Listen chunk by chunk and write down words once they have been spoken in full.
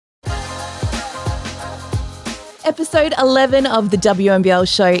Episode 11 of the WNBL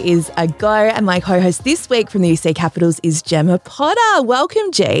show is a go, and my co-host this week from the UC Capitals is Gemma Potter.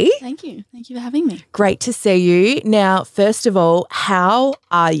 Welcome, G. Thank you. Thank you for having me. Great to see you. Now, first of all, how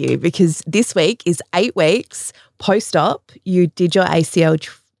are you? Because this week is 8 weeks post-op. You did your ACL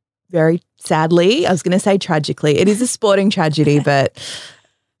very sadly. I was going to say tragically. It is a sporting tragedy, but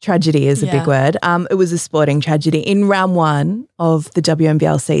tragedy is a big word. It was a sporting tragedy in round 1 of the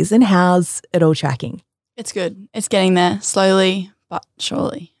WNBL season. How's it all tracking? It's good. It's getting there slowly but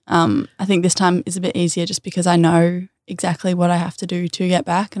surely. I think this time is a bit easier just because I know exactly what I have to do to get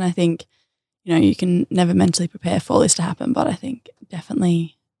back, and I think, you can never mentally prepare for this to happen, but I think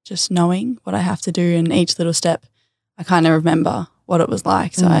definitely just knowing what I have to do in each little step, I kind of remember what it was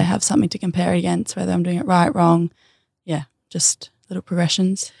like, so I have something to compare it against, whether I'm doing it right, wrong. Yeah, just little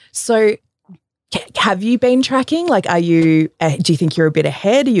progressions. So have you been tracking? Like, do you think you're a bit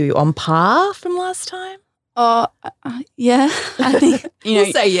ahead? Are you on par from last time? Yeah, I think,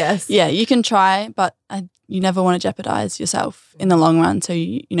 We'll say yes. Yeah, you can try, but you never want to jeopardize yourself in the long run. So,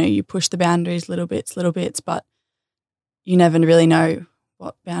 you push the boundaries little bits, but you never really know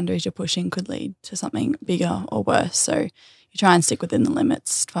what boundaries you're pushing could lead to something bigger or worse. So you try and stick within the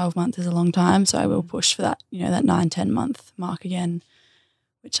limits. 12 months is a long time, so I will push for that, that 9-10 month mark again,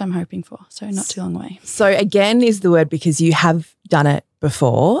 which I'm hoping for. So not too long away. So again is the word, because you have done it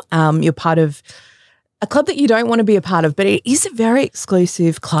before. You're part of a club that you don't want to be a part of, but it is a very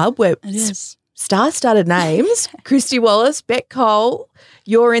exclusive club where it is. Star-studded names, Christy Wallace, Beck Cole,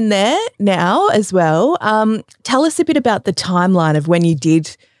 you're in there now as well. Tell us a bit about the timeline of when you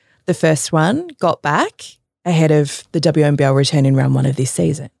did the first one, got back ahead of the WNBL return in round 1 of this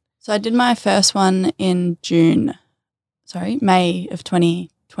season. So I did my first one in May of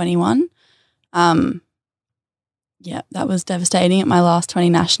 2021. That was devastating at my last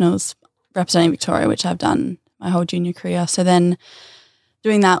 20 nationals representing Victoria, which I've done my whole junior career. So then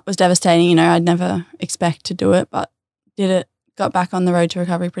doing that was devastating. I'd never expect to do it, but did it, got back on the road to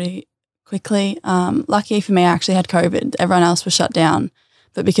recovery pretty quickly. Lucky for me, I actually had COVID. Everyone else was shut down.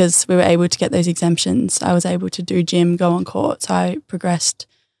 But because we were able to get those exemptions, I was able to do gym, go on court. So I progressed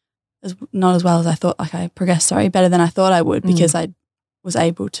not as well as I thought. Better than I thought I would, because I was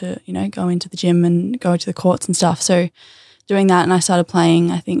able to, go into the gym and go to the courts and stuff. So doing that, and I started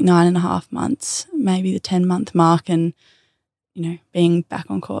playing, I think 9.5 months, maybe the 10-month mark, and, being back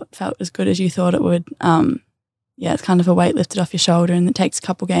on court felt as good as you thought it would. It's kind of a weight lifted off your shoulder, and it takes a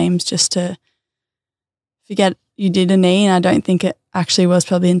couple games just to forget you did a knee, and I don't think it actually was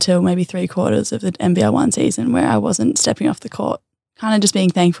probably until maybe 3/4 of the NBL 1 season where I wasn't stepping off the court, kind of just being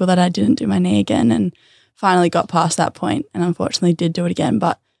thankful that I didn't do my knee again, and finally got past that point, and unfortunately did do it again.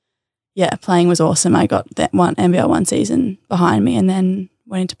 But yeah, playing was awesome. I got that NBL 1 season behind me, and then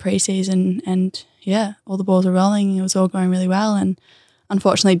went into preseason, and all the balls were rolling. It was all going really well, and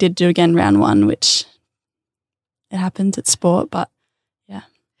unfortunately did do again round 1, which it happens, it's sport, but yeah.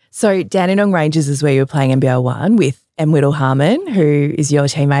 So Dandenong Rangers is where you were playing NBL 1 with Em Whittle-Harmon, who is your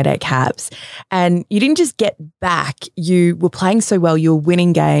teammate at Caps. And you didn't just get back, you were playing so well, you were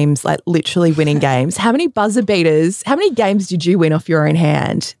winning games, like literally winning games. How many buzzer beaters, how many games did you win off your own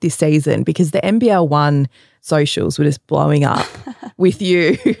hand this season? Because the NBL 1 socials were just blowing up with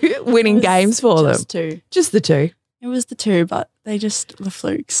you winning games for them. Just the two. It was the 2, but they just were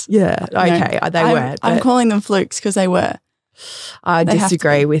flukes. Yeah, okay, they weren't. I'm calling them flukes because they were. I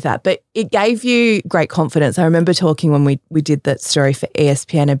disagree with that, but it gave you great confidence. I remember talking when we did that story for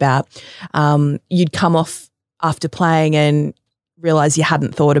ESPN about you'd come off after playing and realise you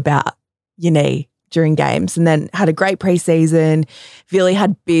hadn't thought about your knee during games, and then had a great preseason. Really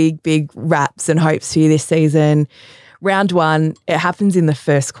had big raps and hopes for you this season. Round 1, it happens in the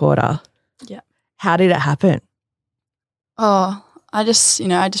first quarter. Yeah. How did it happen? Oh, I just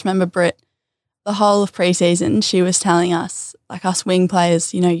remember Britt, the whole of preseason, she was telling us, like us wing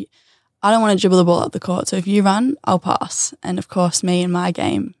players, I don't want to dribble the ball up the court. So if you run, I'll pass. And of course, me and my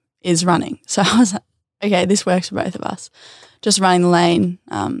game is running. So I was like, okay, this works for both of us. Just running the lane.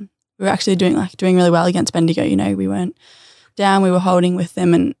 We were actually doing really well against Bendigo. We weren't down, we were holding with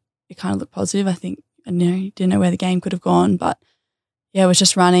them, and it kind of looked positive. I think, didn't know where the game could have gone, but it was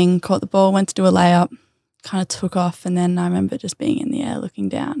just running, caught the ball, went to do a layup, kind of took off, and then I remember just being in the air looking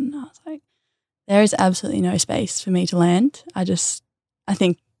down, and I was like, there is absolutely no space for me to land. I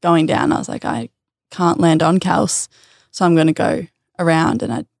think going down, I was like, I can't land on Kels, so I'm going to go around,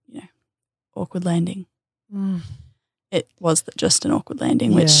 and awkward landing. It was just an awkward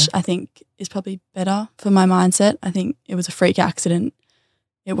landing, which I think is probably better for my mindset. I think it was a freak accident.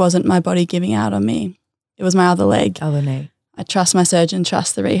 It wasn't my body giving out on me. It was my other leg. Other knee. I trust my surgeon,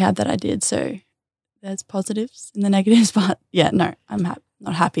 trust the rehab that I did. So there's positives and the negatives, but yeah, no, I'm not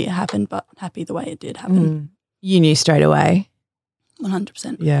happy it happened, but happy the way it did happen. You knew straight away.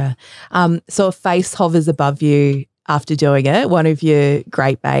 100%. Yeah. So a face hovers above you after doing it. One of your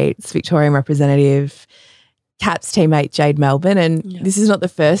great mates, Victorian representative, Caps teammate Jade Melbourne, and this is not the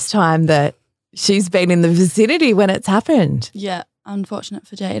first time that she's been in the vicinity when it's happened. Yeah, unfortunate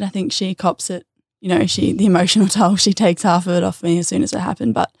for Jade. I think she cops it. You know, the emotional toll, she takes half of it off me as soon as it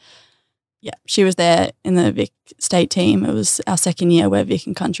happened. But yeah, she was there in the Vic state team. It was our second year where Vic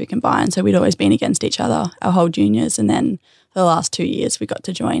and Country combined. So we'd always been against each other, our whole juniors. And then for the last 2 years, we got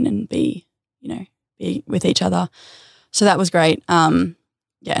to join and be with each other. So that was great. And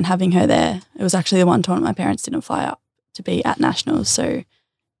having her there, it was actually the one tournament my parents didn't fly up to be at Nationals. So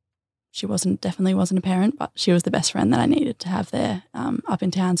she definitely wasn't a parent, but she was the best friend that I needed to have there up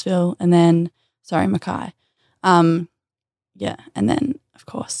in Townsville. And then, Mackay. And then, of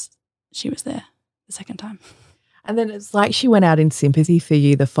course, she was there the second time. And then it's like she went out in sympathy for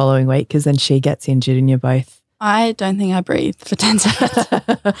you the following week because then she gets injured and you're both. I don't think I breathed for 10 seconds.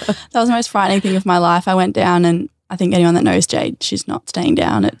 That was the most frightening thing of my life. I went down and I think anyone that knows Jade, she's not staying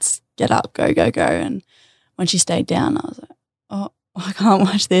down. It's get up, go, go, go. And when she stayed down, I was like, oh, I can't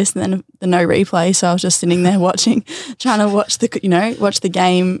watch this. And then the no replay. So I was just sitting there watching, trying to watch the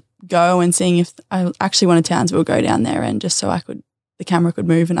game go and seeing if I actually wanted Townsville to go down there and just so the camera could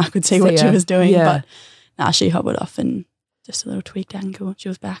move and I could see what she was doing. Yeah. But she hobbled off and just a little tweaked ankle. She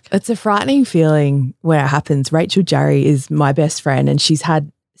was back. It's a frightening feeling when it happens. Rachel Jarry is my best friend and she's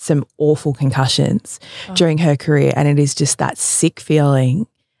had some awful concussions during her career and it is just that sick feeling.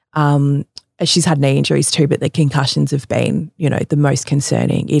 She's had knee injuries too, but the concussions have been, the most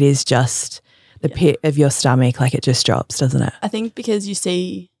concerning. It is just the pit of your stomach, like it just drops, doesn't it? I think because you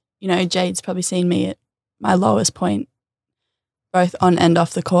see, Jade's probably seen me at my lowest point, both on and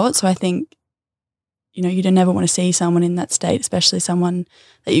off the court. So I think, you don't ever want to see someone in that state, especially someone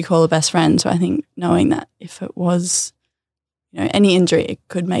that you call a best friend. So I think knowing that if it was, any injury, it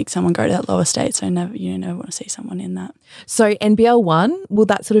could make someone go to that lower state. So you never want to see someone in that. So NBL 1, will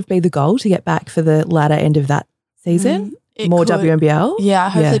that sort of be the goal to get back for the latter end of that season? More could. WNBL? Yeah,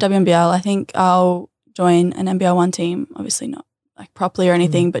 hopefully WNBL. I think I'll join an NBL 1 team, obviously not like properly or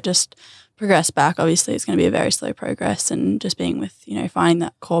anything, but just progress back. Obviously it's going to be a very slow progress and just being with, finding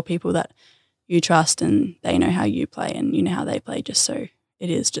that core people that you trust and they know how you play and you know how they play, just so it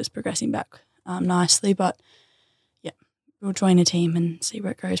is just progressing back nicely. But we'll join a team and see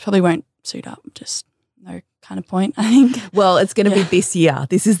where it goes. Probably won't suit up, just no kind of point, I think. Well, it's going to be this year.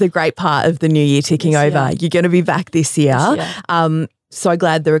 This is the great part of the new year ticking over. You're going to be back this year. So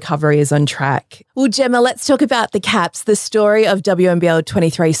glad the recovery is on track. Well, Gemma, let's talk about the Caps. The story of WNBL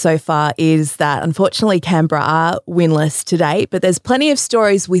 23 so far is that unfortunately Canberra are winless to date, but there's plenty of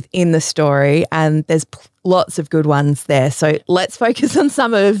stories within the story and there's lots of good ones there. So let's focus on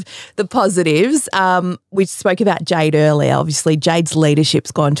some of the positives. We spoke about Jade earlier. Obviously, Jade's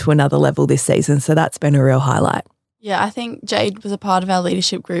leadership's gone to another level this season, so that's been a real highlight. Yeah, I think Jade was a part of our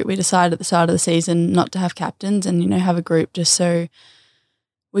leadership group. We decided at the start of the season not to have captains and, have a group just so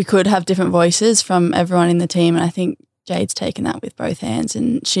we could have different voices from everyone in the team. And I think Jade's taken that with both hands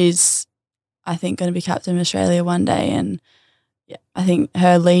and she's, I think, going to be captain of Australia one day. And I think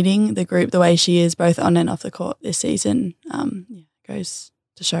her leading the group the way she is both on and off the court this season goes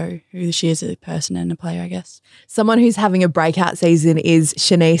to show who she is as a person and a player, I guess. Someone who's having a breakout season is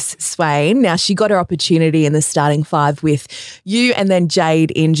Shanice Swain. Now, she got her opportunity in the starting 5 with you and then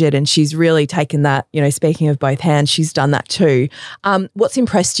Jade injured, and she's really taken that, speaking of both hands, she's done that too. What's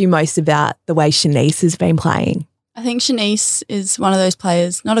impressed you most about the way Shanice has been playing? I think Shanice is one of those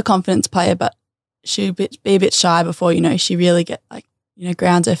players, not a confidence player, but she'll be a bit shy before, she really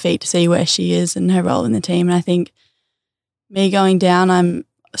grounds her feet to see where she is and her role in the team. And I think me going down, I'm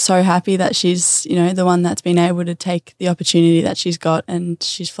so happy that she's, the one that's been able to take the opportunity that she's got and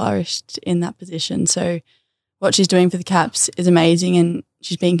she's flourished in that position. So what she's doing for the Caps is amazing and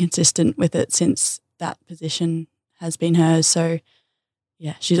she's been consistent with it since that position has been hers. So,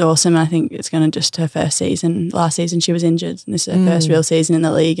 she's awesome. And I think it's going to just her first season. Last season she was injured and this is her first real season in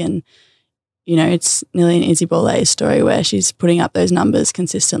the league and it's nearly an Izzy Bollet's story where she's putting up those numbers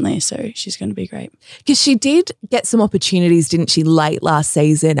consistently. So she's going to be great. Because she did get some opportunities, didn't she, late last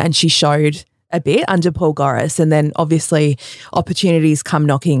season and she showed a bit under Paul Goris and then obviously opportunities come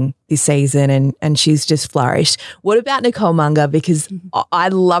knocking this season and she's just flourished. What about Nicole Munger? Because I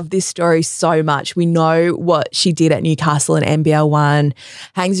love this story so much. We know what she did at Newcastle and NBL 1,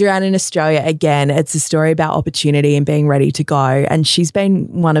 hangs around in Australia again. It's a story about opportunity and being ready to go and she's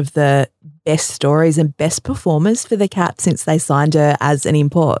been one of the best stories and best performers for the Caps since they signed her as an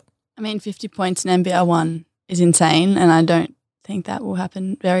import. I mean, 50 points in NBL 1 is insane, and I don't think that will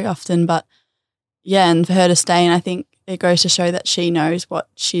happen very often. But, yeah, and for her to stay, and I think it goes to show that she knows what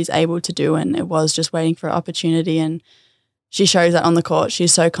she's able to do, and it was just waiting for an opportunity, and she shows that on the court.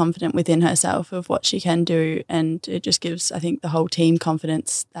 She's so confident within herself of what she can do, and it just gives, I think, the whole team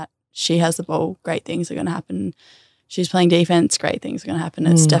confidence that she has the ball, great things are going to happen. She's playing defense, great things are going to happen.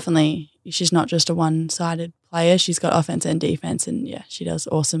 It's definitely, she's not just a one-sided player. She's got offense and defense, and yeah, she does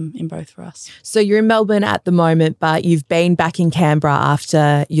awesome in both for us. So you're in Melbourne at the moment, but you've been back in Canberra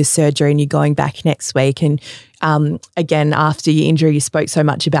after your surgery and you're going back next week. And again, after your injury, you spoke so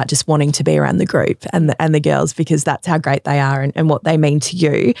much about just wanting to be around the group and the girls, because that's how great they are and what they mean to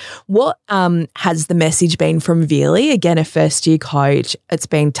you. What has the message been from Veely? Again, a first-year coach. It's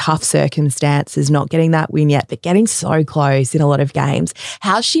been tough circumstances, not getting that win yet, but getting so close in a lot of games.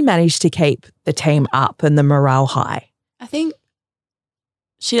 How's she managed to keep the team up and the morale high? I think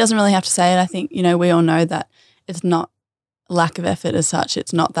she doesn't really have to say it. I think, we all know that it's not lack of effort as such.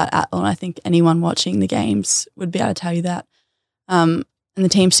 It's not that at all. And I think anyone watching the games would be able to tell you that. And the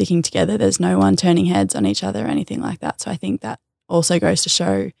team sticking together, there's no one turning heads on each other or anything like that. So I think that also goes to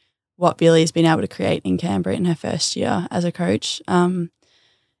show what Billy's been able to create in Canberra in her first year as a coach.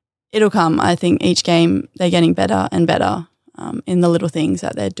 It'll come. I think each game they're getting better and better in the little things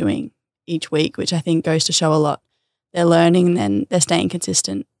that they're doing each week, which I think goes to show a lot. They're learning and then they're staying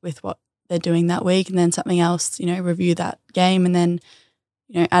consistent with what they're doing that week, and then something else, review that game and then,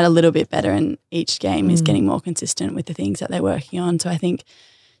 add a little bit better, and each game is getting more consistent with the things that they're working on. So I think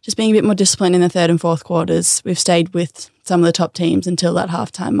just being a bit more disciplined in the third and fourth quarters. We've stayed with some of the top teams until that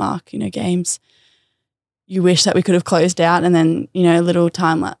halftime mark, games you wish that we could have closed out, and then, a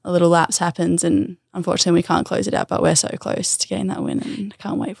little lapse happens, and unfortunately we can't close it out, but we're so close to getting that win and I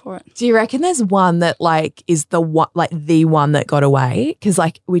can't wait for it. Do you reckon there's one that is the one that got away? Because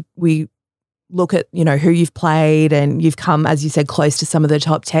we look at, who you've played and you've come, as you said, close to some of the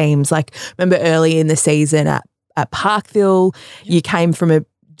top teams. Remember early in the season at Parkville, you came from a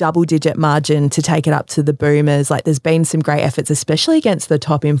double-digit margin to take it up to the Boomers. There's been some great efforts, especially against the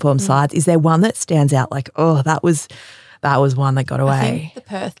top informed sides. Is there one that stands out that was one that got away? I think the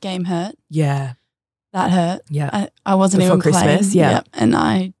Perth game hurt. Yeah. That hurt. Yeah. I wasn't Before even Christmas, playing. yeah. Yep.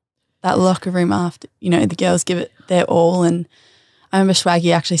 And that locker room after, the girls give it their all. And I remember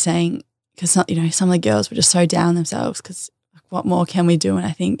Swaggy actually saying, because, some of the girls were just so down themselves because what more can we do? And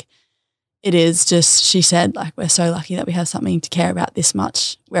I think it is just, she said, we're so lucky that we have something to care about this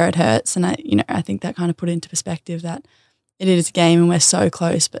much where it hurts. And I think that kind of put into perspective that it is a game and we're so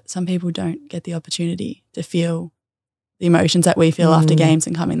close, but some people don't get the opportunity to feel the emotions that we feel after games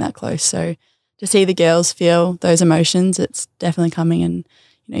and coming that close. So to see the girls feel those emotions, it's definitely coming. And,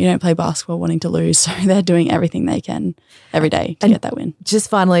 you don't play basketball wanting to lose. So they're doing everything they can every day to get that win. Just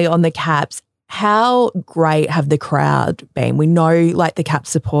finally on the Caps, how great have the crowd been? We know the Caps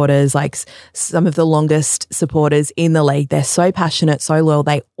supporters, some of the longest supporters in the league, they're so passionate, so loyal.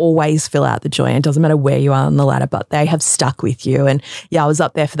 They always fill out the joint. It doesn't matter where you are on the ladder, but they have stuck with you. And yeah, I was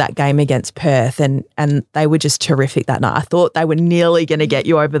up there for that game against Perth and they were just terrific that night. I thought they were nearly going to get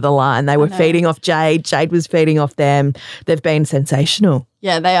you over the line. They were feeding off Jade. Jade was feeding off them. They've been sensational.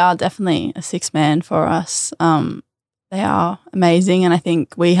 Yeah, they are definitely a six-man for us. They are amazing, and I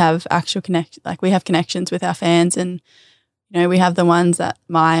think we have actual we have connections with our fans, and we have the ones that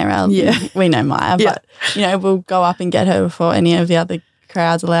Maya, we know Maya, but we'll go up and get her before any of the other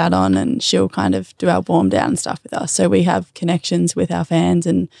crowds allowed on, and she'll kind of do our warm down and stuff with us. So we have connections with our fans,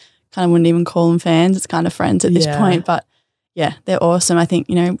 and kind of wouldn't even call them fans; it's kind of friends at this point. But yeah, they're awesome. I think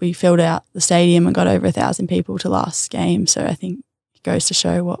we filled out the stadium and got over 1,000 people to last game, so I think it goes to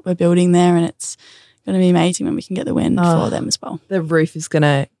show what we're building there, and it's going to be amazing when we can get the win for them as well. The roof is going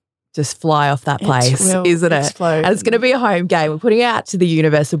to just fly off that place, isn't it? Explode. And it's going to be a home game. We're putting it out to the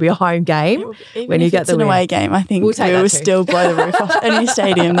universe. It'll be a home game when you get the win. It's an away game. I think we'll still blow the roof off any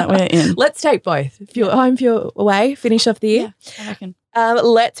stadium that we're in. Let's take both. If you're home, if you're away, finish off the year. Yeah, I reckon.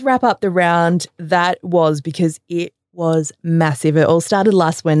 Let's wrap up the round. That was because it was massive. It all started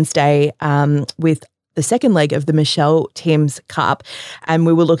last Wednesday with the second leg of the Michelle Timms Cup, and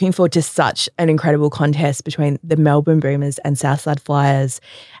we were looking forward to such an incredible contest between the Melbourne Boomers and Southside Flyers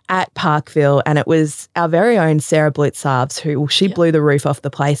at Parkville, and it was our very own Sarah Blutzarves who blew the roof off the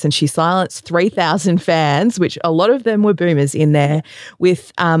place, and she silenced 3,000 fans, which a lot of them were Boomers in there,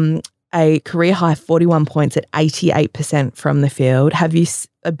 with a career high 41 points at 88% from the field.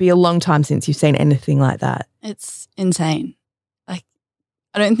 It'd be a long time since you've seen anything like that. It's insane.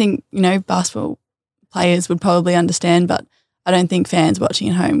 I don't think, basketball players would probably understand, but I don't think fans watching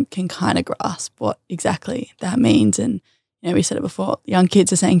at home can kind of grasp what exactly that means. And, we said it before, young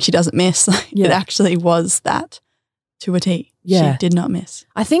kids are saying she doesn't miss. It actually was that to a T. Yeah. She did not miss.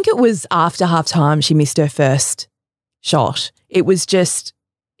 I think it was after halftime she missed her first shot. It was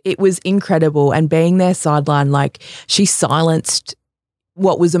incredible. And being there sideline, she silenced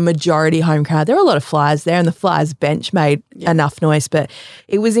what was a majority home crowd. There were a lot of Flyers there, and the Flyers bench made enough noise, but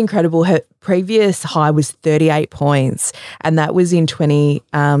it was incredible. Her previous high was 38 points, and that was in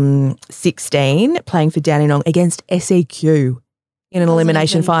 2016, playing for Dandenong against SEQ in an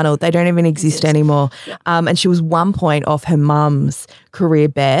elimination final. They don't even exist anymore. Yeah. And she was 1 point off her mum's career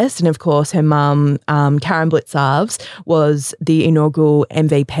best. And, of course, her mum, Karen Blitzarves, was the inaugural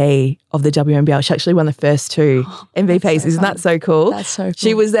MVP of the WNBL. She actually won the first two MVPs. Isn't that so cool? That's so cool.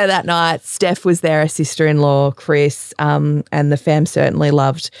 She was there that night. Steph was there, her sister-in-law, Chris, and the fam certainly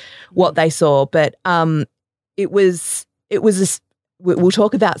loved what they saw. But we'll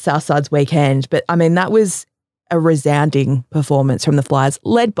talk about Southside's weekend, but, that was a resounding performance from the Flyers,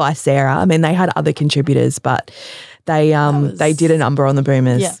 led by Sarah. They had other contributors, but they did a number on the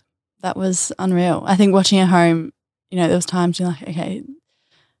Boomers. Yeah, that was unreal. I think watching at home, there was times you're like, okay,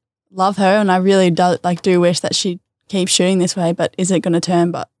 love her, and I really do wish that she keeps shooting this way, but is it going to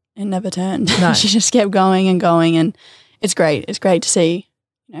turn? But it never turned. No. She just kept going and going, and it's great. It's great to see,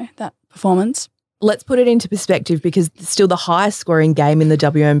 that performance. Let's put it into perspective, because still the highest scoring game in the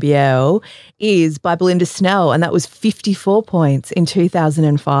WNBL is by Belinda Snell, and that was 54 points in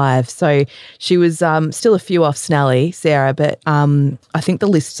 2005. So she was still a few off Snelly, Sarah, but I think the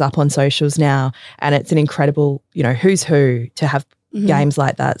list's up on socials now, and it's an incredible, who's who to have games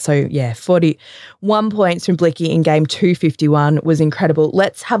like that. So, 41 points from Blicky in game 251 was incredible.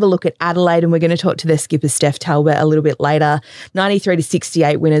 Let's have a look at Adelaide, and we're going to talk to their skipper, Steph Talbot, a little bit later.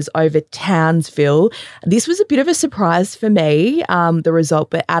 93-68 winners over Townsville. This was a bit of a surprise for me, the result,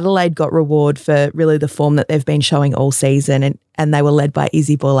 but Adelaide got reward for really the form that they've been showing all season, and they were led by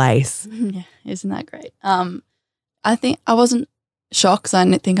Izzy Borlase. Yeah, isn't that great? I think I wasn't shocked, because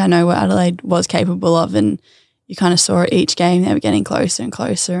I think I know what Adelaide was capable of, and you kind of saw it each game. They were getting closer and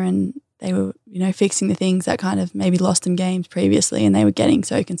closer, and they were, fixing the things that kind of maybe lost them games previously, and they were getting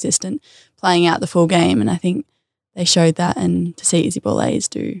so consistent, playing out the full game. And I think they showed that, and to see Izzy Borlase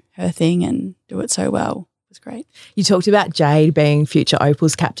do her thing and do it so well was great. You talked about Jade being future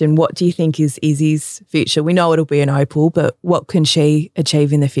Opal's captain. What do you think is Izzy's future? We know it'll be an Opal, but what can she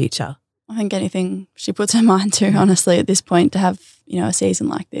achieve in the future? I think anything she puts her mind to, honestly, at this point, to have, a season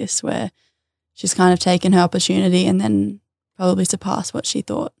like this where she's kind of taken her opportunity and then probably surpassed what she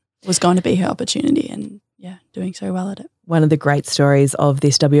thought was going to be her opportunity, and, doing so well at it. One of the great stories of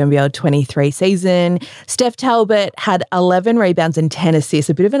this WNBL 23 season, Steph Talbot had 11 rebounds and 10 assists,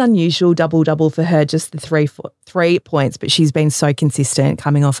 a bit of an unusual double-double for her, just the 3 points, but she's been so consistent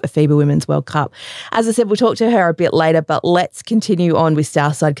coming off a FIBA Women's World Cup. As I said, we'll talk to her a bit later, but let's continue on with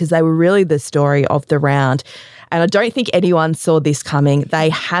Southside, because they were really the story of the round. And I don't think anyone saw this coming. They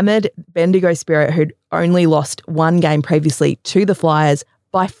hammered Bendigo Spirit, who'd only lost one game previously, to the Flyers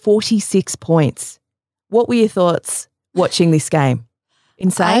by 46 points. What were your thoughts watching this game?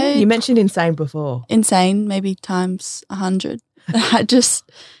 Insane? You mentioned insane before. Insane, maybe times 100.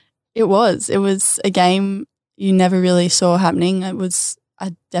 It was a game you never really saw happening. I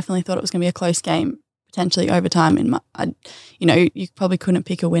definitely thought it was going to be a close game, potentially overtime. You probably couldn't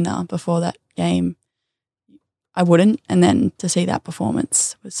pick a winner before that game. I wouldn't. And then to see that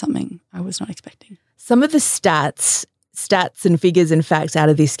performance was something I was not expecting. Some of the stats and figures and facts out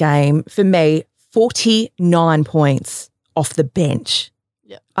of this game, for me, 49 points off the bench.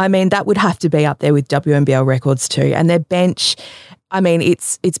 Yeah. That would have to be up there with WNBL records too. And their bench,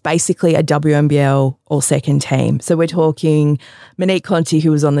 it's basically a WNBL all-second team. So we're talking Monique Conti,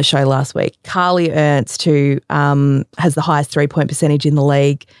 who was on the show last week, Carly Ernst, who has the highest three-point percentage in the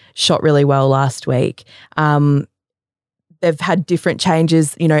league, shot really well last week. They've had different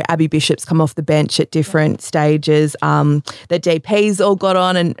changes. Abby Bishop's come off the bench at different stages. The DPs all got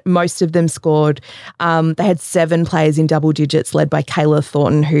on, and most of them scored. They had 7 players in double digits, led by Kayla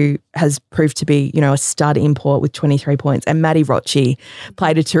Thornton, who has proved to be, a stud import with 23 points. And Maddie Rocci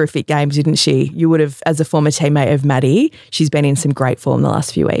played a terrific game, didn't she? You would have, as a former teammate of Maddie, she's been in some great form the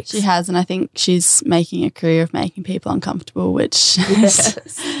last few weeks. She has, and I think she's making a career of making people uncomfortable, which is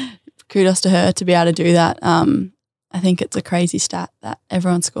kudos to her to be able to do that. I think it's a crazy stat that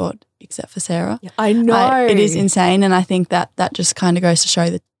everyone scored except for Sarah. Yeah, I know. It is insane, and I think that just kind of goes to show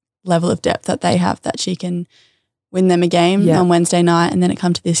the level of depth that they have, that she can win them a game on Wednesday night, and then it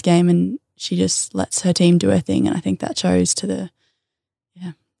come to this game and she just lets her team do her thing, and I think that shows to the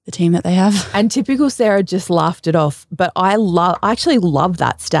the team that they have. And typical Sarah just laughed it off. But I actually love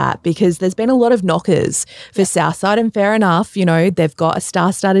that stat because there's been a lot of knockers for Southside, and fair enough, you know, they've got a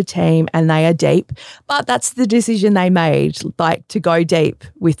star-studded team and they are deep, but that's the decision they made, like to go deep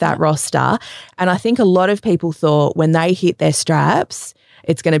with that roster. And I think a lot of people thought when they hit their straps,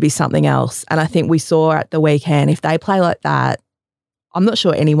 it's going to be something else. And I think we saw at the weekend, if they play like that, I'm not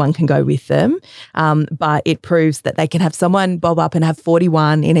sure anyone can go with them, but it proves that they can have someone bob up and have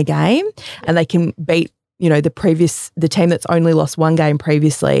 41 in a game and they can beat, you know, the team that's only lost one game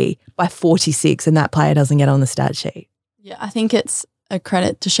previously by 46 and that player doesn't get on the stat sheet. Yeah, I think it's a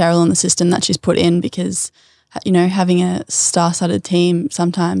credit to Cheryl and the system that she's put in because, you know, having a star-studded team,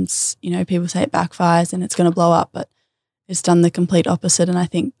 sometimes, you know, people say it backfires and it's going to blow up, but it's done the complete opposite. And I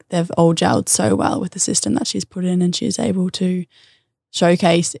think they've all gelled so well with the system that she's put in and she's able to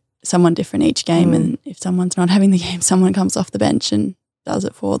showcase someone different each game. And if someone's not having the game, someone comes off the bench and does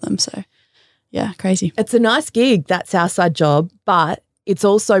it for them. So, yeah, crazy. It's a nice gig, that Southside job, but it's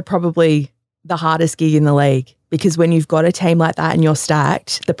also probably the hardest gig in the league because when you've got a team like that and you're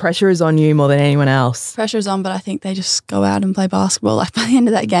stacked, the pressure is on you more than anyone else. Pressure's on, but I think they just go out and play basketball. Like by the end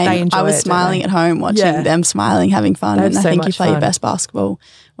of that game, I was smiling at home watching them smiling, having fun. And I think you play your best basketball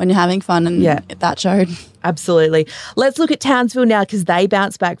when you're having fun, and that showed. Absolutely. Let's look at Townsville now because they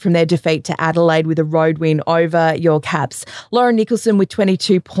bounced back from their defeat to Adelaide with a road win over your Caps. Lauren Nicholson with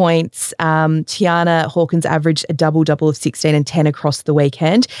 22 points. Tiana Hawkins averaged a double-double of 16 and 10 across the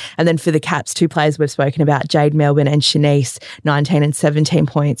weekend. And then for the Caps, two players we've spoken about, Jade Melbourne and Shanice, 19 and 17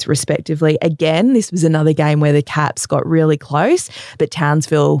 points respectively. Again, this was another game where the Caps got really close, but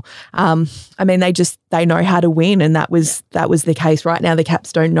Townsville, I mean, they know how to win, and that was the case. Right now, the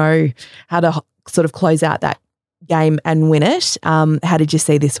Caps don't know how to sort of close out that game and win it. How did you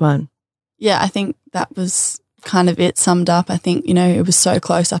see this one? Yeah, I think that was kind of it summed up. I think, you know, it was so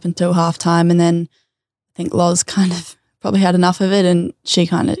close up until halftime, and then I think Loz kind of probably had enough of it and she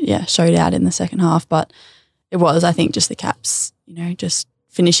kind of, showed out in the second half. But it was, I think, just the Caps, you know, just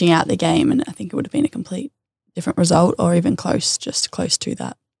finishing out the game, and I think it would have been a complete different result or even close to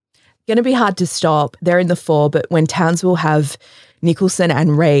that. Going to be hard to stop. They're in the 4, but when Townsville have Nicholson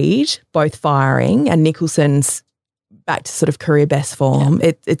and Reid both firing and Nicholson's back to sort of career best form,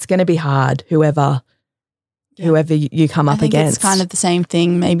 it's going to be hard, whoever you come up against. It's kind of the same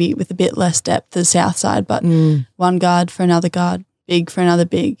thing, maybe with a bit less depth as Southside, but one guard for another guard, big for another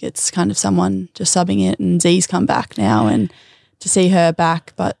big. It's kind of someone just subbing it, and Z's come back now, and to see her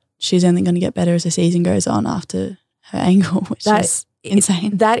back, but she's only going to get better as the season goes on after her ankle, which is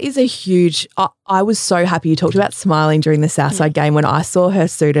insane. That is a huge I was so happy you talked about smiling during the Southside game. When I saw her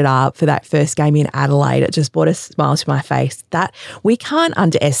suited up for that first game in Adelaide, it just brought a smile to my face. That we can't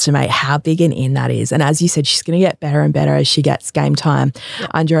underestimate how big an in that is. And as you said, she's going to get better and better as she gets game time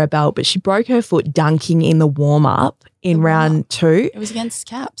under her belt. But she broke her foot dunking in the warm-up in round 2. It was against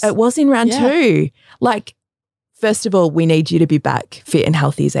Caps. It was in round 2. Like, first of all, we need you to be back fit and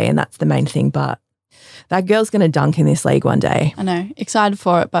healthy, Z, and that's the main thing. But that girl's going to dunk in this league one day. I know. Excited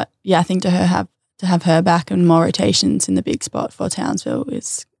for it. But, I think to have her back and more rotations in the big spot for Townsville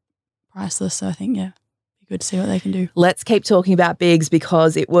is priceless. So I think, be good to see what they can do. Let's keep talking about bigs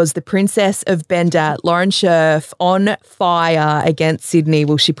because it was the Princess of Bendat, Lauren Scherf, on fire against Sydney.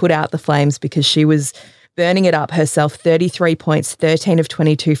 Well, she put out the flames because she was burning it up herself. 33 points, 13 of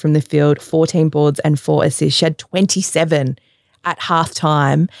 22 from the field, 14 boards and 4 assists. She had 27 at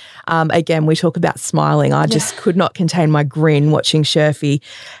halftime. Again, we talk about smiling. I just could not contain my grin watching Scherfy.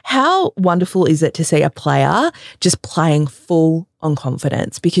 How wonderful is it to see a player just playing full on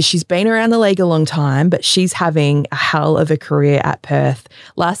confidence, because she's been around the league a long time, but she's having a hell of a career at Perth.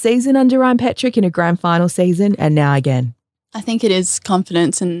 Last season under Ryan Petrick in a grand final season, and now again. I think it is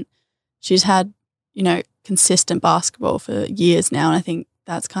confidence, and she's had, consistent basketball for years now, and I think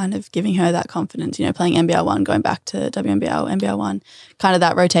that's kind of giving her that confidence, playing NBL 1, going back to WNBL, NBL 1, kind of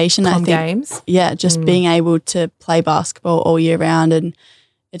that rotation. I think games. Yeah, just being able to play basketball all year round, and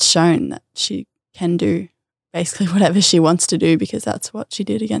it's shown that she can do basically whatever she wants to do, because that's what she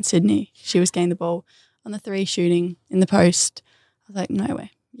did against Sydney. She was getting the ball on the 3, shooting in the post. I was like, no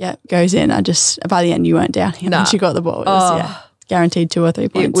way. Yeah, goes in. By the end, you weren't down here when she got the ball. It was, guaranteed 2 or 3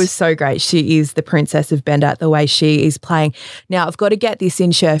 points. It was so great. She is the Princess of Bendat, the way she is playing. Now, I've got to get this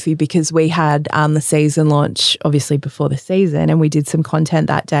in, Scherfy, because we had the season launch, obviously, before the season, and we did some content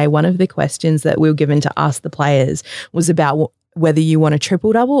that day. One of the questions that we were given to ask the players was about whether you want a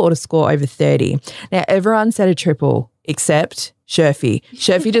triple-double or to score over 30. Now, everyone said a triple except Scherfy.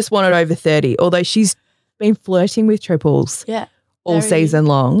 Scherfy just wanted over 30, although she's been flirting with triples all season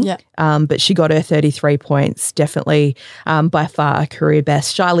long. Yeah. But she got her 33 points, definitely by far a career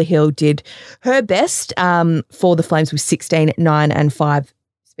best. Shyla Hill did her best for the Flames with 16, 9 and 5.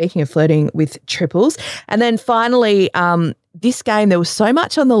 Speaking of flirting with triples. And then finally, this game, there was so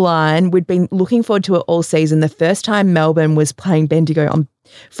much on the line. We'd been looking forward to it all season. The first time Melbourne was playing Bendigo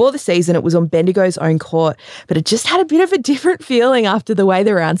for the season, it was on Bendigo's own court, but it just had a bit of a different feeling after the way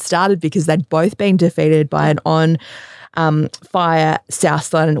the round started because they'd both been defeated by an on-fire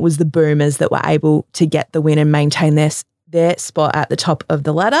Southland, and it was the Boomers that were able to get the win and maintain their spot at the top of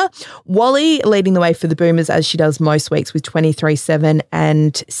the ladder. Wally leading the way for the Boomers as she does most weeks with 23, 7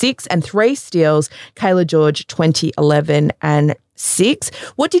 and 6 and 3 steals. Kayla George 20, 11 and 6.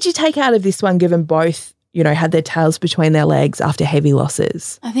 What did you take out of this one given both, had their tails between their legs after heavy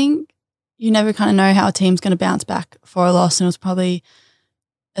losses? I think you never kind of know how a team's going to bounce back for a loss, and it was probably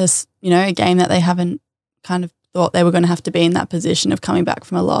a game that they haven't kind of thought they were going to have to be in that position of coming back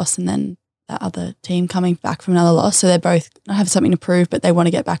from a loss and then that other team coming back from another loss. So they both have something to prove, but they want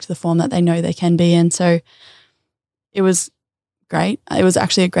to get back to the form that they know they can be in. So it was great. It was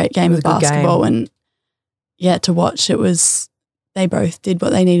actually a great game of basketball. And to watch, they both did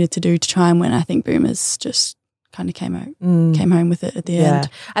what they needed to do to try and win. I think Boomers just kind of came home with it at the end.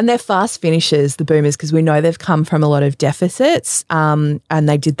 And they're fast finishers, the Boomers, because we know they've come from a lot of deficits, and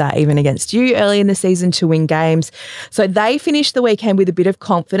they did that even against you early in the season to win games. So they finished the weekend with a bit of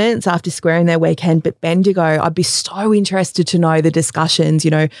confidence after squaring their weekend. But Bendigo, I'd be so interested to know the discussions,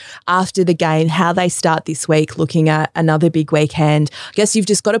 after the game, how they start this week looking at another big weekend. I guess you've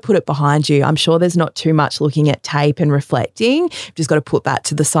just got to put it behind you. I'm sure there's not too much looking at tape and reflecting. You've just got to put that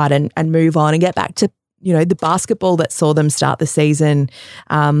to the side and move on and get back to the basketball that saw them start the season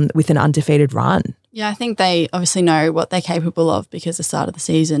with an undefeated run. Yeah, I think they obviously know what they're capable of because the start of the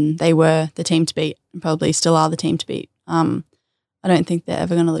season, they were the team to beat and probably still are the team to beat. I don't think they're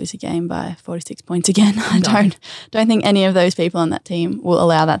ever going to lose a game by 46 points again. I don't think any of those people on that team will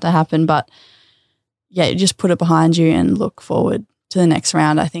allow that to happen. But, you just put it behind you and look forward to the next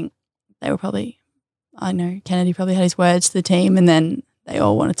round. I think they were probably, Kennedy probably had his words to the team, and then they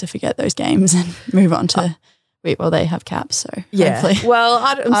all wanted to forget those games and move on to they have caps, so hopefully. Well,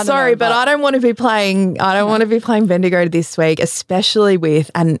 I'm sorry, but I don't want to be playing. I don't want to be playing Bendigo this week, especially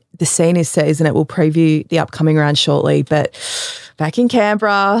and the senior season. It will preview the upcoming round shortly. But back in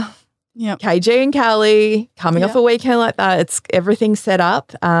Canberra, KG and Callie coming off a weekend like that, everything's set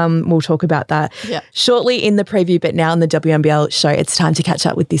up. We'll talk about that shortly in the preview. But now in the WNBL show, it's time to catch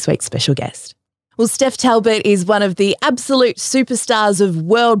up with this week's special guest. Well, Steph Talbot is one of the absolute superstars of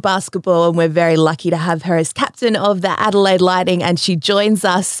world basketball, and we're very lucky to have her as captain of the Adelaide Lightning, and she joins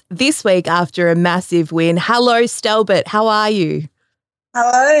us this week after a massive win. Hello, Talbot. How are you?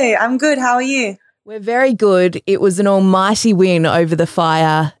 Hello, I'm good. How are you? We're very good. It was an almighty win over the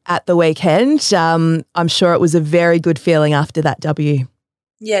Fire at the weekend. I'm sure it was a very good feeling after that W.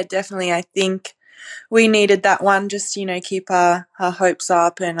 Yeah, definitely. I think we needed that one just, keep our hopes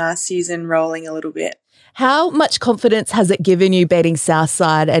up and our season rolling a little bit. How much confidence has it given you beating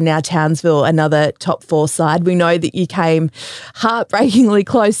Southside and now Townsville, another top 4 side? We know that you came heartbreakingly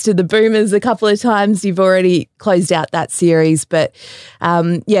close to the Boomers a couple of times. You've already closed out that series. But,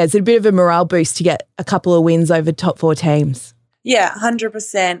 it's a bit of a morale boost to get a couple of wins over top 4 teams. Yeah,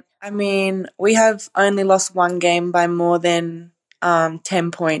 100%. I mean, we have only lost one game by more than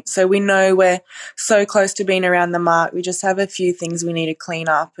 10 points. So we know we're so close to being around the mark. We just have a few things we need to clean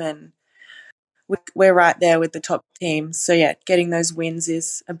up, and we're right there with the top teams. So, getting those wins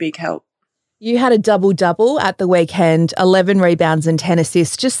is a big help. You had a double-double at the weekend, 11 rebounds and 10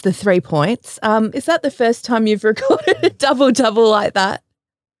 assists, just the 3 points. Is that the first time you've recorded a double-double like that?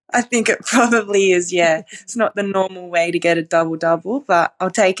 I think it probably is, yeah. It's not the normal way to get a double-double, but I'll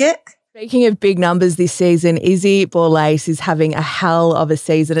take it. Speaking of big numbers this season, Izzy Borlase is having a hell of a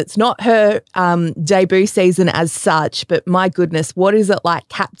season. It's not her debut season as such, but my goodness, what is it like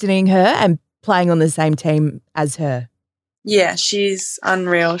captaining her and playing on the same team as her? Yeah, she's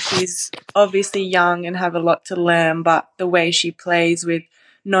unreal. She's obviously young and have a lot to learn, but the way she plays with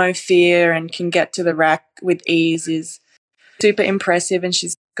no fear and can get to the rack with ease is super impressive, and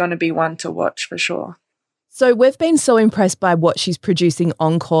she's going to be one to watch for sure. So we've been so impressed by what she's producing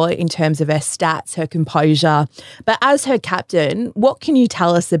on court in terms of her stats, her composure. But as her captain, what can you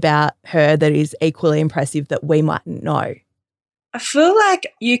tell us about her that is equally impressive that we mightn't know? I feel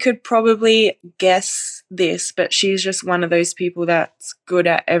like you could probably guess this, but she's just one of those people that's good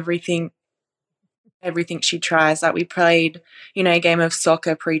at everything she tries. Like we played, a game of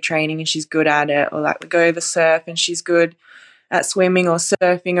soccer pre-training and she's good at it, or like we go to the surf and she's good at swimming or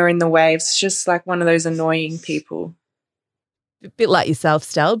surfing or in the waves. It's just like one of those annoying people. A bit like yourself,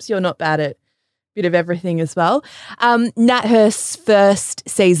 Stelbs. You're not bad at a bit of everything as well. Nat Hurst's first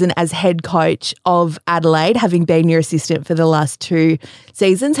season as head coach of Adelaide, having been your assistant for the last 2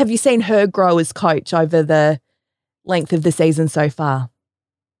 seasons. Have you seen her grow as coach over the length of the season so far?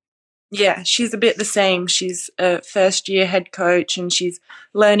 Yeah, she's a bit the same. She's a first-year head coach and she's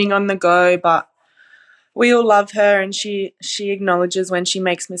learning on the go, but we all love her and she acknowledges when she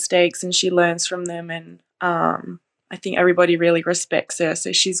makes mistakes and she learns from them, and I think everybody really respects her,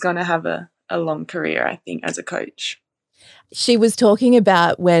 so she's going to have a long career, I think, as a coach. She was talking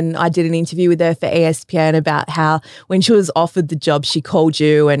about, when I did an interview with her for ESPN, about how when she was offered the job, she called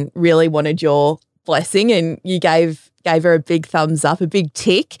you and really wanted your blessing, and you gave her a big thumbs up, a big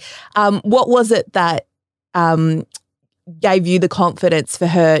tick. What was it that gave you the confidence for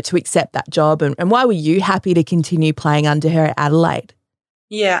her to accept that job, and why were you happy to continue playing under her at Adelaide?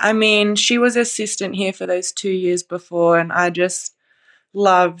 Yeah, I mean, she was assistant here for those 2 years before, and I just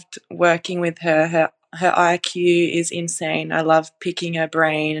loved working with her. Her IQ is insane. I love picking her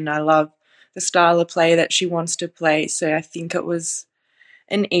brain and I love the style of play that she wants to play. So I think it was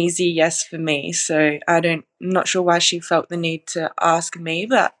an easy yes for me. So I'm not sure why she felt the need to ask me,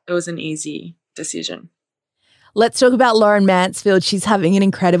 but it was an easy decision. Let's talk about Lauren Mansfield. She's having an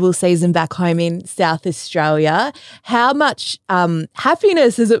incredible season back home in South Australia. How much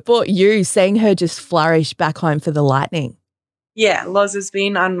happiness has it brought you seeing her just flourish back home for the Lightning? Yeah, Loz has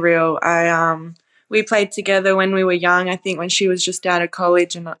been unreal. We played together when we were young, I think when she was just out of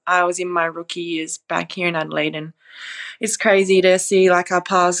college and I was in my rookie years back here in Adelaide, and it's crazy to see like our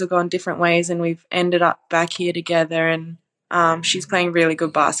paths have gone different ways and we've ended up back here together, and she's playing really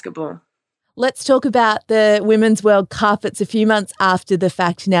good basketball. Let's talk about the Women's World Cup. It's a few months after the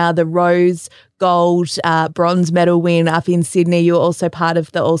fact now, the rose, gold, bronze medal win up in Sydney. You're also part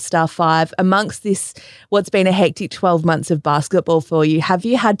of the All-Star 5. Amongst this, what's been a hectic 12 months of basketball for you, have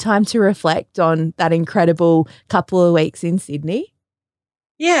you had time to reflect on that incredible couple of weeks in Sydney?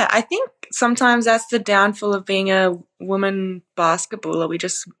 Yeah, I think sometimes that's the downfall of being a woman basketballer. We're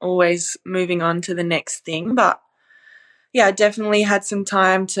just always moving on to the next thing. But yeah, I definitely had some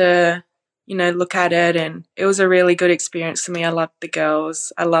time to look at it, and it was a really good experience for me. I loved the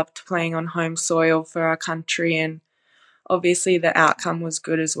girls. I loved playing on home soil for our country, and obviously the outcome was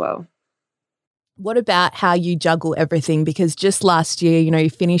good as well. What about how you juggle everything? Because just last year, you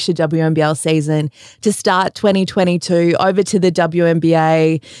finished the WNBL season to start 2022, over to the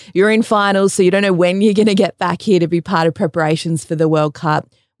WNBA. You're in finals, so you don't know when you're going to get back here to be part of preparations for the World Cup.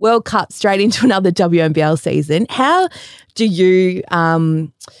 World Cup straight into another WNBL season. How do you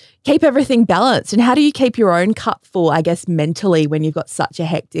keep everything balanced, and how do you keep your own cup full, I guess, mentally when you've got such a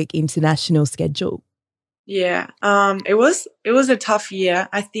hectic international schedule? Yeah, it was a tough year.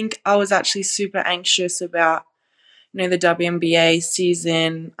 I think I was actually super anxious about, the WNBA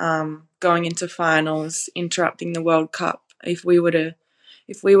season, going into finals, interrupting the World Cup. If we were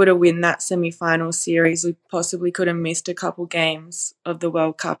to win that semi-final series, we possibly could have missed a couple games of the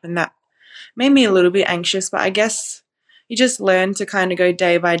World Cup, and that made me a little bit anxious. But I guess you just learn to kind of go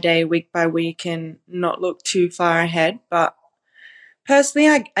day by day, week by week, and not look too far ahead. But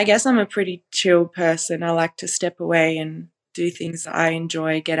personally, I guess I'm a pretty chill person. I like to step away and do things that I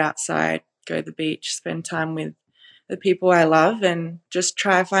enjoy, get outside, go to the beach, spend time with the people I love, and just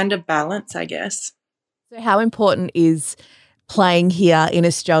try to find a balance, I guess. So how important is playing here in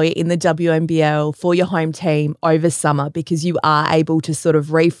Australia in the WNBL for your home team over summer, because you are able to sort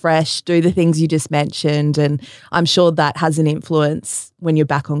of refresh, do the things you just mentioned, and I'm sure that has an influence when you're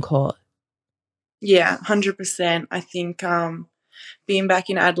back on court? Yeah, 100%. I think being back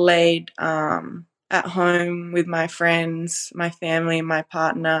in Adelaide, at home with my friends, my family, and my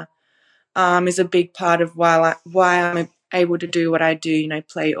partner, is a big part of why I'm able to do what I do.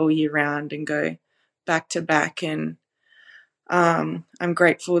 Play all year round and go back to back, and I'm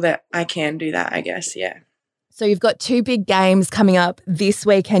grateful that I can do that, I guess. Yeah. So you've got 2 big games coming up this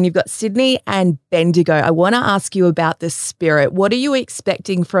weekend. You've got Sydney and Bendigo. I want to ask you about the Spirit. What are you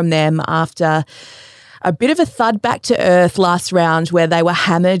expecting from them after a bit of a thud back to earth last round where they were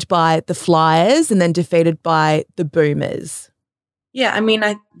hammered by the Flyers and then defeated by the Boomers? Yeah, I mean,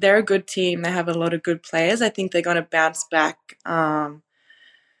 they're a good team. They have a lot of good players. I think they're going to bounce back.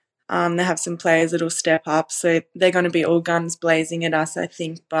 They have some players that will step up, so they're going to be all guns blazing at us, I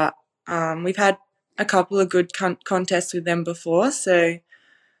think. But we've had a couple of good contests with them before, so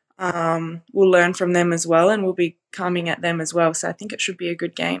we'll learn from them as well, and we'll be coming at them as well. So I think it should be a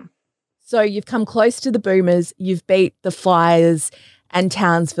good game. So you've come close to the Boomers, you've beat the Flyers and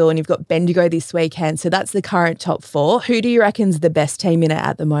Townsville, and you've got Bendigo this weekend. So that's the current top 4. Who do you reckon's the best team in it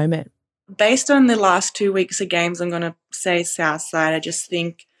at the moment? based on the last 2 weeks of games, I'm going to say Southside. I just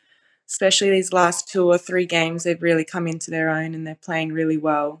think, especially these last 2 or 3 games, they've really come into their own and they're playing really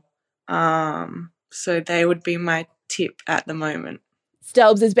well. So they would be my tip at the moment.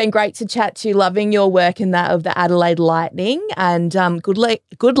 Stelbs, it's been great to chat to you. Loving your work in that of the Adelaide Lightning, and good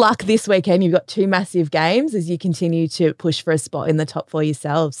luck this weekend. You've got 2 massive games as you continue to push for a spot in the top 4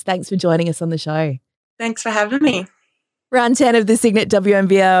 yourselves. Thanks for joining us on the show. Thanks for having me. Round 10 of the Signet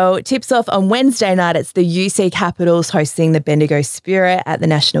WNBL tips off on Wednesday night. It's the UC Capitals hosting the Bendigo Spirit at the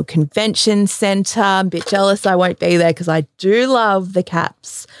National Convention Centre. I'm a bit jealous I won't be there because I do love the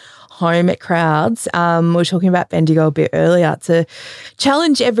Caps home at crowds. We were talking about Bendigo a bit earlier. It's a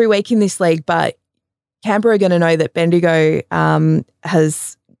challenge every week in this league, but Canberra are going to know that Bendigo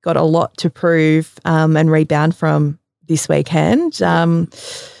has got a lot to prove and rebound from this weekend.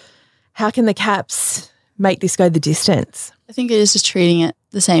 How can the Caps make this go the distance? I think it is just treating it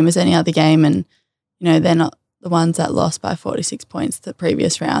the same as any other game, and they're not the ones that lost by 46 points the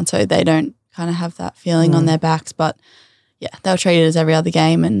previous round, so they don't kind of have that feeling on their backs. But yeah, they'll treat it as every other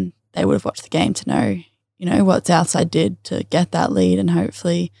game, and they would have watched the game to know what Southside did to get that lead, and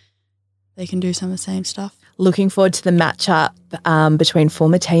hopefully they can do some of the same stuff. Looking forward to the matchup between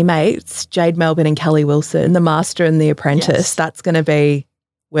former teammates Jade Melbourne and Kelly Wilson, the master and the apprentice. Yes. That's going to be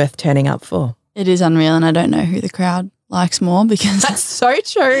worth turning up for. It is unreal, and I don't know who the crowd likes more because that's so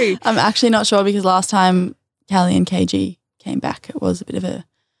true. I'm actually not sure because last time Kelly and KG came back, it was a bit of a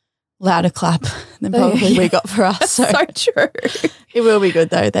louder clap than probably we got for us. So true. It will be good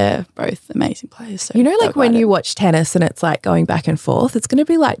though. They're both amazing players. So like when you watch tennis and it's like going back and forth, it's going to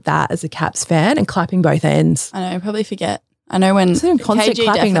be like that as a Caps fan and clapping both ends. I know, probably forget. I know when KG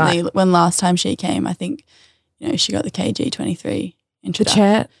definitely, when last time she came, I think, she got the KG 23 introduction. The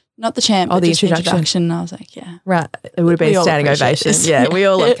chant? Not the champ, but the introduction. I was like, yeah. Right. It would have been a standing ovation. Yeah, we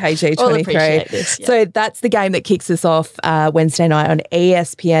all love KG 23. This, yeah. So that's the game that kicks us off Wednesday night on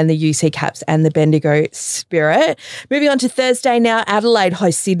ESPN, the UC Caps and the Bendigo Spirit. Moving on to Thursday now, Adelaide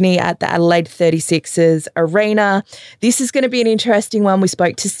hosts Sydney at the Adelaide 36ers Arena. This is going to be an interesting one. We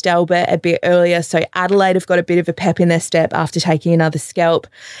spoke to Talbot a bit earlier. So Adelaide have got a bit of a pep in their step after taking another scalp.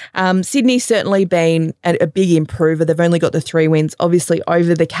 Sydney's certainly been a big improver. They've only got the 3 wins, obviously,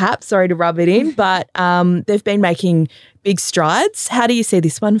 over the Caps. Sorry to rub it in, but they've been making big strides. How do you see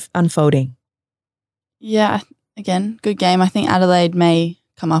this one unfolding? Yeah, again, good game. I think Adelaide may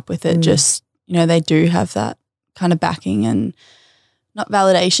come up with it. Just, they do have that kind of backing and not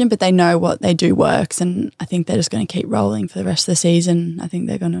validation, but they know what they do works, and I think they're just going to keep rolling for the rest of the season. I think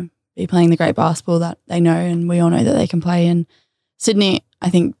they're going to be playing the great basketball that they know and we all know that they can play. And Sydney, I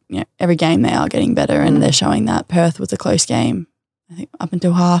think every game they are getting better and they're showing that. Perth was a close game. I think up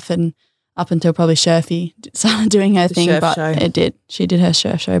until half and up until probably Sherfy started doing her thing, but it did. She did her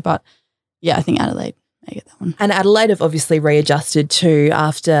Sherf show, but yeah, I think Adelaide may get that one. And Adelaide have obviously readjusted too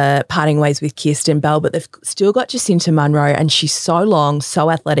after parting ways with Kirsten Bell, but they've still got Jacinta Munro, and she's so long,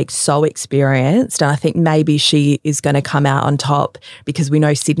 so athletic, so experienced, and I think maybe she is going to come out on top because we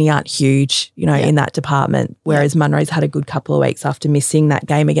know Sydney aren't huge, in that department, whereas Munro's had a good couple of weeks after missing that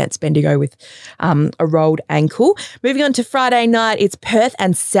game against Bendigo with a rolled ankle. Moving on to Friday night, it's Perth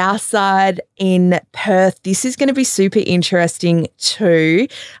and Southside in Perth. This is going to be super interesting too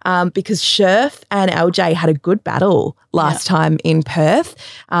because Sherf and LJ had a good battle last time in Perth.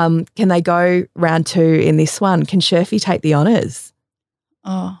 Can they go round 2 in this one? Can Sherfy take the honours?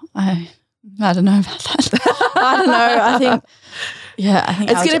 Oh, I don't know about that. I don't know. I think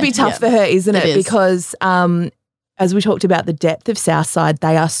it's going to be tough for her, isn't it? Because as we talked about the depth of Southside,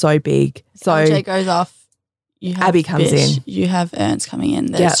 they are so big. So LJ goes off. You have Abby comes in. You have Ernst coming in.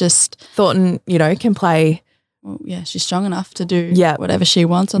 There's just Thornton, can play. Well, yeah, she's strong enough to do whatever she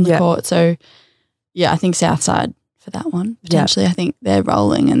wants on the court. So, yeah, I think Southside for that one. Potentially, I think they're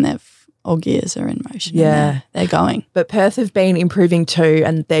rolling and all gears are in motion. Yeah. They're going. But Perth have been improving too,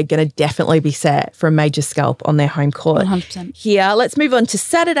 and they're going to definitely be set for a major scalp on their home court. 100%. Here, let's move on to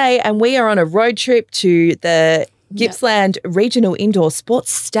Saturday, and we are on a road trip to the Gippsland Regional Indoor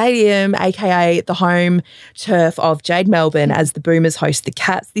Sports Stadium, aka the home turf of Jade Melbourne, as the Boomers host the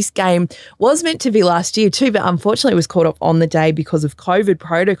Cats. This game was meant to be last year too, but unfortunately it was called off on the day because of COVID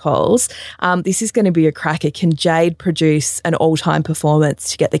protocols. This is going to be a cracker. Can Jade produce an all-time performance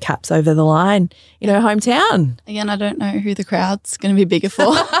to get the Caps over the line in her hometown? Again, I don't know who the crowd's going to be bigger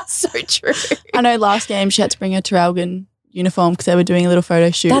for. So true. I know last game she had to bring her Terrelgan uniform because they were doing a little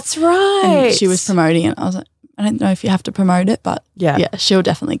photo shoot. That's right. And she was promoting it. I was like, I don't know if you have to promote it, but yeah, she'll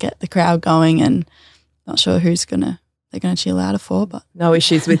definitely get the crowd going, and not sure who's going to they're going to chill out of 4. But no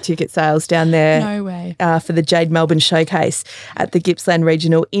issues with ticket sales down there. No way. For the Jade Melbourne Showcase at the Gippsland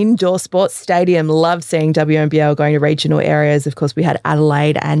Regional Indoor Sports Stadium. Love seeing WNBL going to regional areas. Of course, we had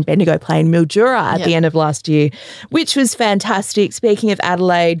Adelaide and Bendigo playing Mildura at the end of last year, which was fantastic. Speaking of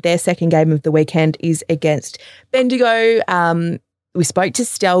Adelaide, their second game of the weekend is against Bendigo. We spoke to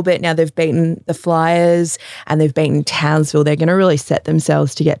Talbot. Now they've beaten the Flyers and they've beaten Townsville. They're going to really set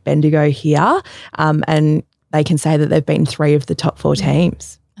themselves to get Bendigo here, and they can say that they've beaten 3 of the top 4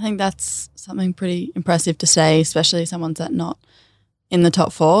 teams. I think that's something pretty impressive to say, especially someone's that not in the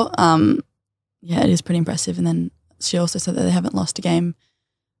top 4. It is pretty impressive. And then she also said that they haven't lost a game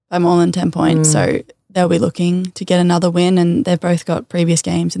by more than 10 points. So they'll be looking to get another win, and they've both got previous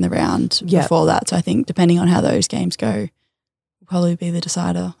games in the round before that. So I think depending on how those games go, probably be the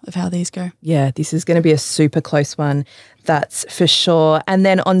decider of how these go. Yeah, this is going to be a super close one, that's for sure. And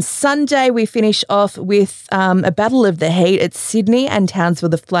then on Sunday, we finish off with a battle of the heat. It's Sydney and Townsville,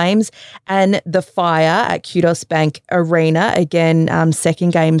 the Flames and the Fire at Kudos Bank Arena. Again,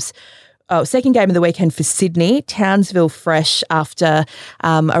 second game of the weekend for Sydney. Townsville fresh after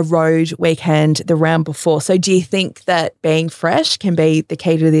a road weekend the round before. So do you think that being fresh can be the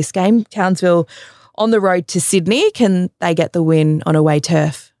key to this game? Townsville on the road to Sydney, can they get the win on away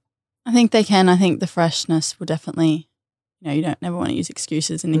turf? I think they can. I think the freshness will definitely, you don't never want to use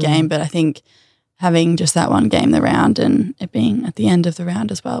excuses in the game, but I think having just that one game the round and it being at the end of the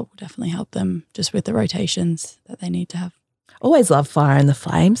round as well will definitely help them just with the rotations that they need to have. Always love Fire and the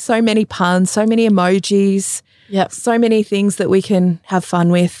Flames. So many puns, so many emojis. Yep. So many things that we can have fun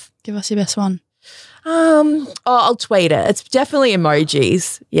with. Give us your best one. I'll tweet it. It's definitely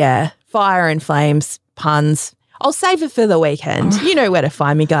emojis. Yeah. Fire and Flames, puns. I'll save it for the weekend. You know where to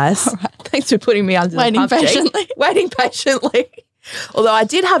find me, guys. All right. Thanks for putting me under the pump. Waiting patiently. Although I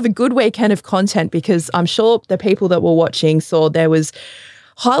did have a good weekend of content, because I'm sure the people that were watching saw there was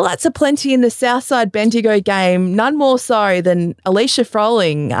highlights aplenty in the Southside Bendigo game, none more so than Alicia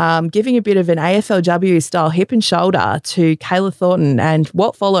Froling giving a bit of an AFLW-style hip and shoulder to Kayla Thornton, and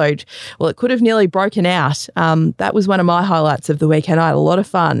what followed, well, it could have nearly broken out. That was one of my highlights of the weekend. I had a lot of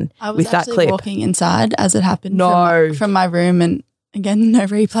fun with that clip. I was actually walking inside as it happened from my room, and again, no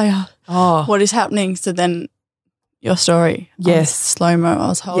replay. What is happening? So then your story. Yes. Slow-mo. I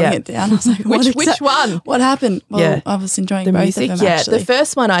was holding it down. I was like, which one? What happened? Well, I was enjoying the both music, of them, actually. The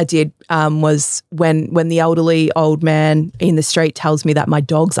first one I did was when the elderly old man in the street tells me that my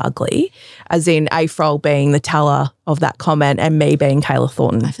dog's ugly, as in AFROL being the teller of that comment and me being Kayla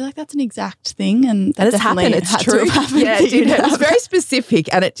Thornton. I feel like that's an exact thing, and it's happened. It's true. It was very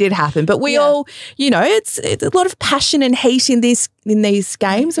specific, and it did happen. But we all, it's a lot of passion and heat in these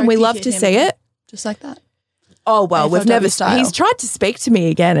games, and we love to see it. Just like that. Oh, well, we've never – he's tried to speak to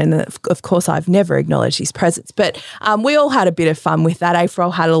me again, and of course I've never acknowledged his presence. But we all had a bit of fun with that.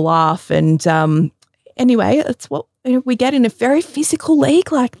 AFROL had a laugh, and anyway, it's what we get in a very physical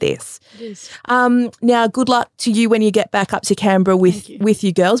league like this. It is. Now, good luck to you when you get back up to Canberra with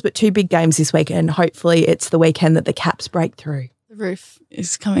you girls, but 2 big games this week, and hopefully it's the weekend that the Caps break through. The roof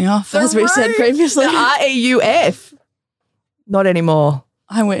is coming off, as we said previously. The REUF. Not anymore.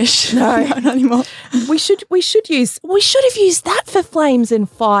 I wish. No, not anymore. We should have used that for Flames and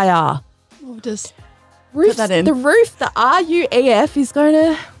Fire. We'll just put that in. The roof, the RUEF is going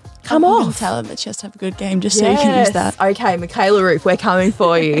to come off. I'm going to tell her that she has to have a good game just so you can use that. Okay, Michaela Roof, we're coming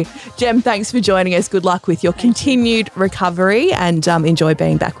for you. Gem, thanks for joining us. Good luck with your continued recovery, and enjoy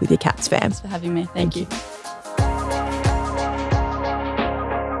being back with your Caps fam. Thanks for having me. Thank you.